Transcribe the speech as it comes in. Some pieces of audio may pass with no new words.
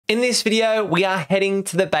In this video, we are heading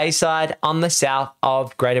to the Bayside on the south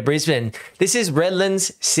of Greater Brisbane. This is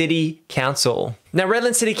Redlands City Council. Now,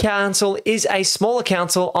 Redlands City Council is a smaller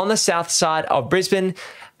council on the south side of Brisbane,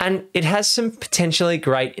 and it has some potentially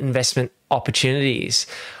great investment opportunities.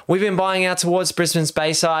 We've been buying out towards Brisbane's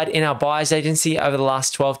Bayside in our buyers agency over the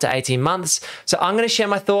last 12 to 18 months. So I'm going to share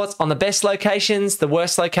my thoughts on the best locations, the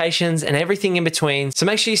worst locations, and everything in between. So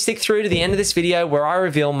make sure you stick through to the end of this video where I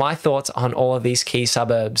reveal my thoughts on all of these key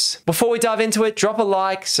suburbs. Before we dive into it, drop a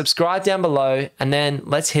like, subscribe down below, and then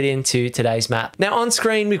let's head into today's map. Now on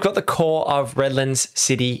screen, we've got the core of Redlands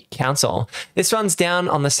City Council. This runs down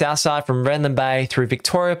on the south side from Redland Bay through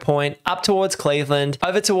Victoria Point, up towards Cleveland,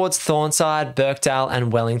 over towards Thornside, Birkdale,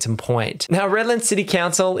 and Wellington Point. Now, Redlands City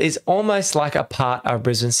Council is almost like a part of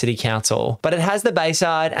Brisbane City Council, but it has the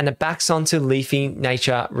Bayside and it backs onto leafy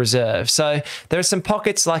nature reserve. So there are some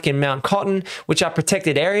pockets like in Mount Cotton, which are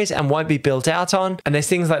protected areas and won't be built out on. And there's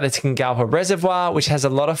things like the Gable Reservoir, which has a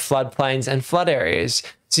lot of floodplains and flood areas.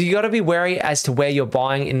 So you got to be wary as to where you're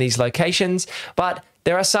buying in these locations, but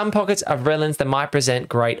there are some pockets of Redlands that might present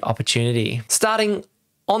great opportunity. Starting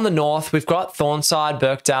on the north, we've got Thornside,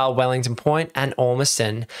 Birkdale, Wellington Point, and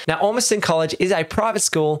Ormiston. Now, Ormiston College is a private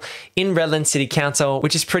school in Redlands City Council,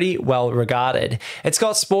 which is pretty well regarded. It's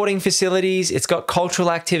got sporting facilities, it's got cultural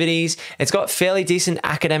activities, it's got fairly decent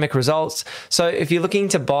academic results. So if you're looking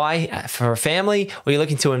to buy for a family or you're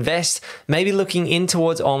looking to invest, maybe looking in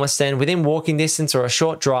towards Ormiston within walking distance or a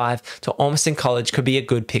short drive to Ormiston College could be a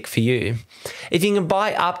good pick for you. If you can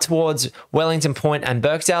buy up towards Wellington Point and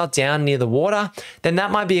Birkdale down near the water, then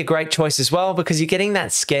that might be a great choice as well because you're getting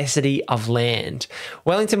that scarcity of land.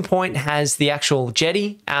 Wellington Point has the actual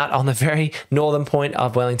jetty out on the very northern point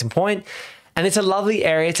of Wellington Point, and it's a lovely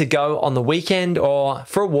area to go on the weekend or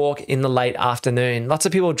for a walk in the late afternoon. Lots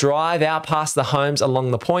of people drive out past the homes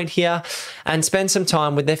along the point here and spend some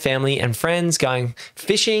time with their family and friends going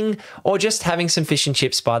fishing or just having some fish and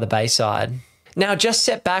chips by the Bayside. Now, just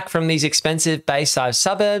set back from these expensive Bayside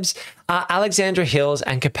suburbs are Alexandra Hills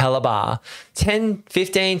and Capella Bar. 10,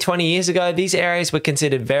 15, 20 years ago, these areas were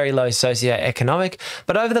considered very low socioeconomic,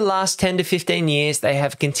 but over the last 10 to 15 years, they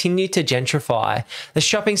have continued to gentrify. The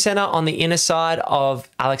shopping centre on the inner side of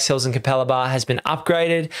Alex Hills and Capella Bar has been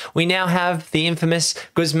upgraded. We now have the infamous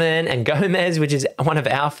Guzman and Gomez, which is one of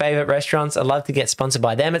our favourite restaurants. I'd love to get sponsored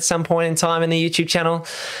by them at some point in time in the YouTube channel.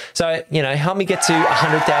 So, you know, help me get to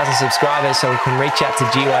 100,000 subscribers so we can reach out to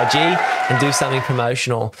GYG and do something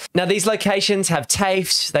promotional. Now, these locations have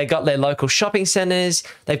TAFEs, they've got their local shopping centres,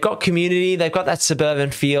 they've got community, they've got that suburban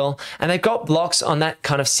feel, and they've got blocks on that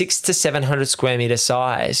kind of 600 to 700 square metre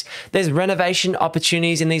size. There's renovation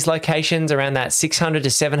opportunities in these locations around that 600 to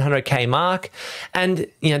 700k mark, and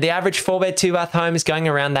you know the average 4-bed 2-bath home is going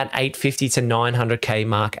around that 850 to 900k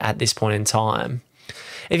mark at this point in time.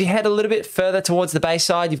 If you head a little bit further towards the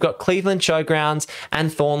Bayside, you've got Cleveland Showgrounds and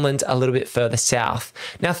Thornlands a little bit further south.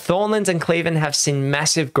 Now, Thornlands and Cleveland have seen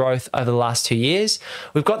massive growth over the last 2 years.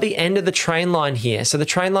 We've got the end of the train line here. So the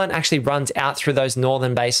train line actually runs out through those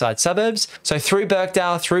northern Bayside suburbs. So through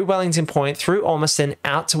Birkdale, through Wellington Point, through Ormiston,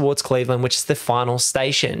 out towards Cleveland, which is the final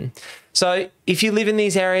station. So if you live in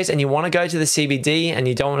these areas and you want to go to the CBD and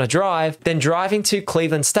you don't want to drive, then driving to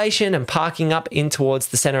Cleveland Station and parking up in towards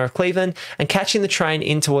the centre of Cleveland and catching the train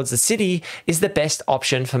in towards the city is the best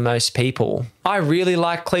option for most people. I really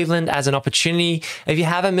like Cleveland as an opportunity. If you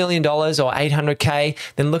have $1 million or 800k,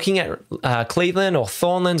 then looking at Cleveland or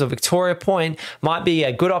Thornlands or Victoria Point might be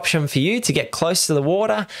a good option for you to get close to the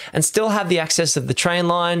water and still have the access of the train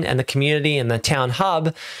line and the community and the town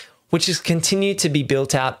hub, which has continued to be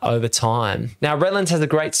built out over time. Now, Redlands has a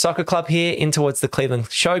great soccer club here in towards the Cleveland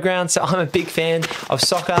Showground, so I'm a big fan of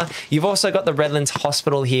soccer. You've also got the Redlands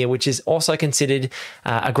Hospital here, which is also considered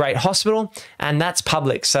a great hospital, and that's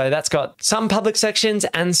public. So that's got some public sections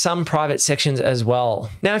and some private sections as well.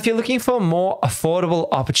 Now, if you're looking for more affordable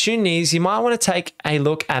opportunities, you might want to take a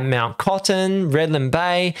look at Mount Cotton, Redland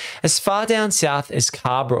Bay, as far down south as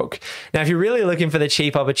Carbrook. Now, if you're really looking for the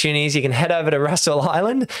cheap opportunities, you can head over to Russell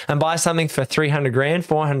Island and buy something for 300 grand,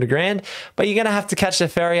 400 grand, but you're going to have to catch the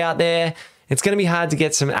ferry out there. It's going to be hard to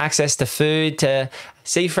get some access to food, to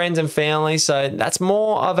see friends and family. So that's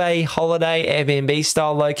more of a holiday Airbnb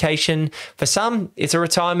style location. For some, it's a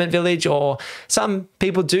retirement village, or some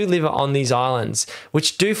people do live on these islands,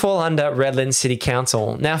 which do fall under Redlands City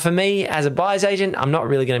Council. Now, for me as a buyer's agent, I'm not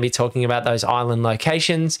really going to be talking about those island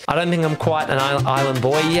locations. I don't think I'm quite an island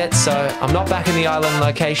boy yet, so I'm not back in the island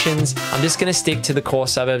locations. I'm just going to stick to the core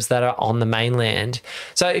suburbs that are on the mainland.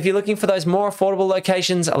 So if you're looking for those more affordable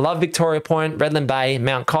locations, I love Victoria Point, Redland Bay,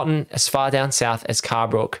 Mount Cotton, as far down south as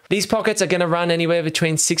Carbrook. These pockets are going to run anywhere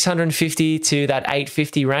between 650 to that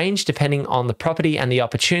 850 range, depending on the property and the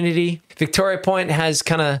opportunity. Victoria Point has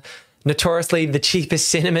kind of notoriously the cheapest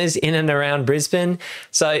cinemas in and around Brisbane.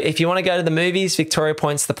 So if you want to go to the movies, Victoria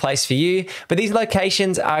Point's the place for you. But these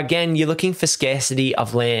locations are, again, you're looking for scarcity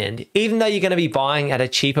of land. Even though you're going to be buying at a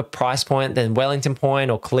cheaper price point than Wellington Point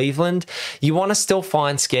or Cleveland, you want to still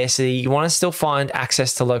find scarcity. You want to still find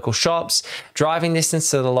access to local shops, driving distance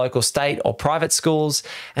to the local state or private schools,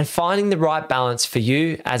 and finding the right balance for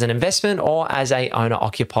you as an investment or as a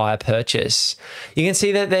owner-occupier purchase. You can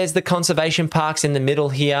see that there's the conservation parks in the middle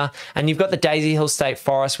here, and you've got the Daisy Hill State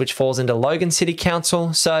Forest, which falls into Logan City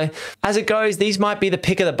Council. So as it goes, these might be the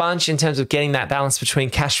pick of the bunch in terms of getting that balance between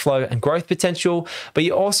cash flow and growth potential. But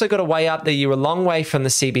you also got to weigh up that you're a long way from the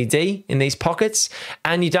CBD in these pockets,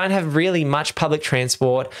 and you don't have really much public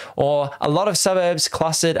transport or a lot of suburbs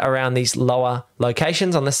clustered around these lower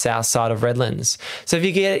locations on the south side of Redlands. So if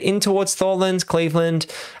you get in towards Thorlands, Cleveland,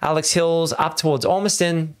 Alex Hills, up towards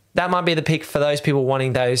Ormiston, that might be the pick for those people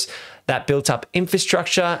wanting that built up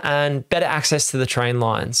infrastructure and better access to the train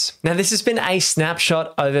lines. Now, this has been a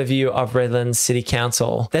snapshot overview of Redlands City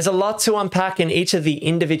Council. There's a lot to unpack in each of the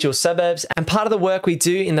individual suburbs, and part of the work we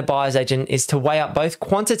do in the buyer's agent is to weigh up both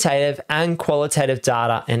quantitative and qualitative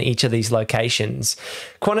data in each of these locations.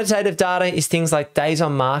 Quantitative data is things like days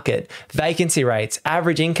on market, vacancy rates,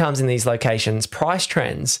 average incomes in these locations, price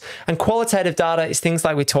trends. And qualitative data is things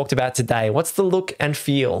like we talked about today. What's the look and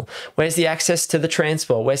feel? Where's the access to the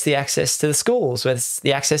transport? Where's the access to the schools? Where's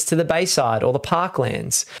the access to the bayside or the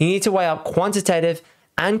parklands? You need to weigh up quantitative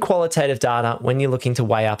and qualitative data when you're looking to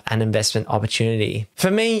weigh up an investment opportunity.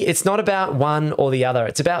 For me, it's not about one or the other.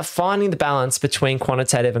 It's about finding the balance between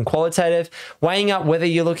quantitative and qualitative, weighing up whether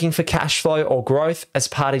you're looking for cash flow or growth as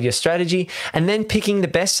part of your strategy, and then picking the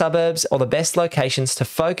best suburbs or the best locations to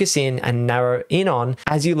focus in and narrow in on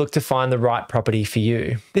as you look to find the right property for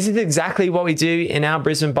you. This is exactly what we do in our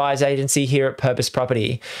Brisbane buyers agency here at Purpose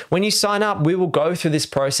Property. When you sign up, we will go through this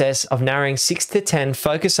process of narrowing 6 to 10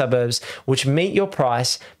 focus suburbs which meet your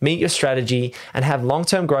price, meet your strategy, and have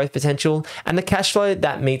long-term growth potential and the cash flow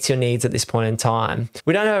that meets your needs at this point in time.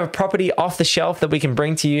 We don't have a property off the shelf that we can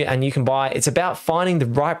bring to you and you can buy. It's about finding the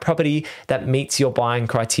right property that meets your buying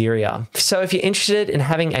criteria. So if you're interested in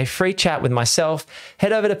having a free chat with myself,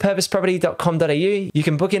 head over to purposeproperty.com.au. You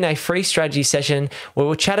can book in a free strategy session where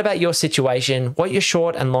we'll chat about your situation, what your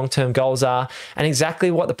short and long-term goals are, and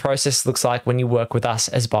exactly what the process looks like when you work with us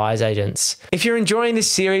as buyers agents. If you're enjoying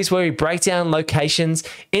this series where we break down locations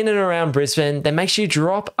in and around Brisbane, then make sure you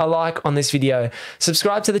drop a like on this video,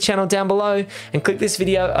 subscribe to the channel down below, and click this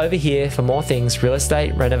video over here for more things real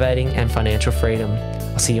estate, renovating, and financial freedom.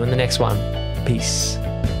 I'll see you in the next one. Peace.